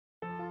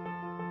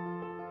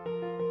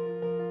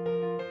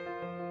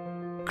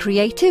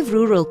Creative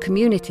Rural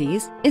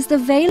Communities is the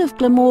Vale of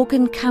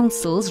Glamorgan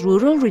Council's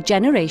Rural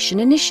Regeneration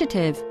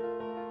Initiative.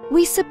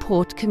 We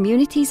support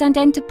communities and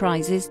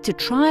enterprises to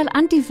trial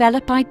and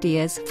develop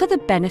ideas for the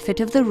benefit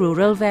of the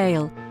rural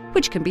Vale,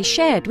 which can be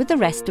shared with the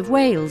rest of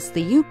Wales,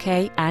 the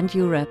UK and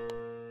Europe.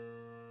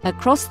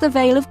 Across the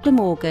Vale of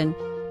Glamorgan,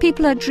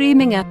 people are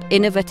dreaming up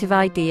innovative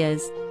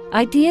ideas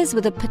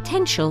with the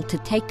potential to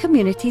take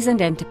communities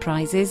and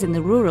enterprises in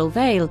the rural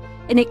Vale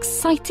in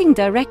exciting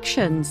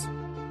directions.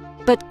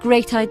 But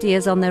great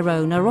ideas on their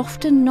own are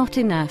often not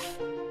enough.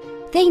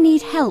 They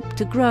need help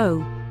to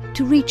grow,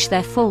 to reach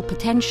their full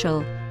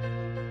potential.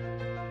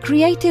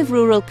 Creative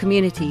Rural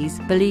Communities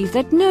believe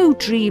that no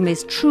dream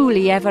is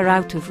truly ever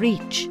out of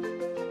reach.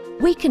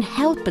 We can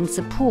help and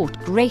support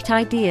great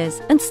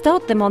ideas and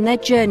start them on their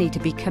journey to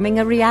becoming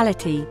a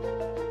reality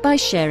by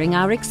sharing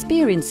our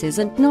experiences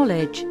and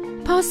knowledge,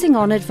 passing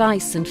on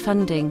advice and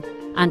funding,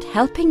 and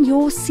helping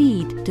your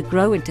seed to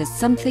grow into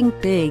something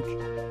big.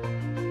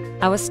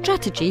 Our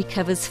strategy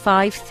covers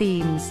 5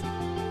 themes.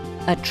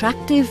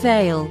 Attractive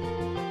Vale.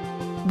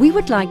 We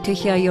would like to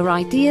hear your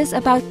ideas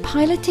about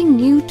piloting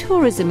new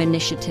tourism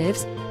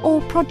initiatives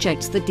or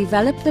projects that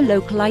develop the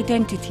local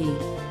identity.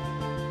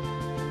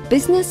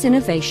 Business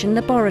Innovation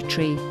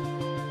Laboratory,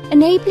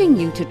 enabling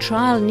you to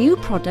trial new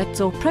products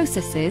or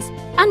processes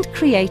and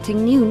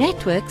creating new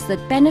networks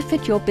that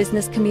benefit your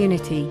business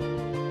community.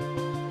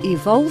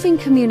 Evolving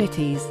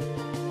Communities.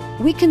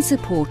 We can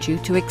support you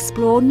to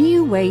explore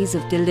new ways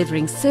of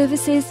delivering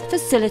services,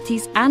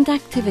 facilities and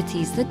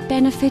activities that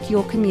benefit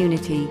your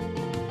community.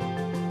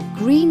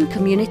 Green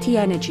Community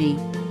Energy,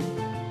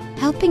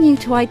 helping you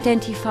to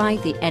identify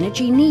the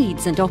energy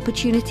needs and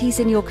opportunities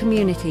in your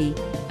community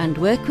and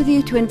work with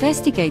you to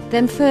investigate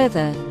them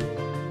further.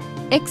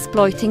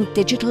 Exploiting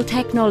Digital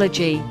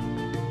Technology,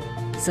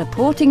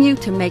 supporting you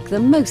to make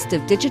the most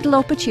of digital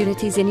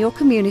opportunities in your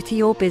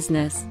community or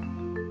business.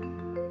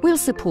 We'll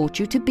support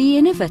you to be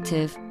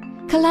innovative,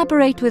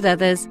 collaborate with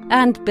others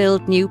and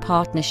build new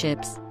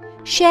partnerships.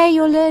 Share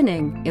your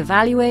learning,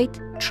 evaluate,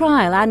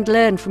 trial and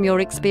learn from your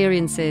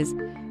experiences,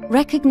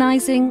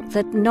 recognizing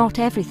that not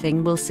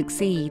everything will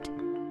succeed.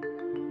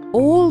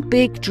 All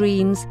big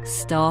dreams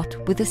start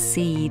with a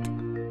seed.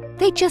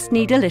 They just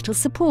need a little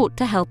support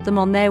to help them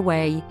on their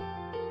way.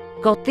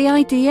 Got the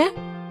idea?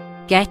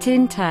 Get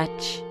in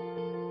touch.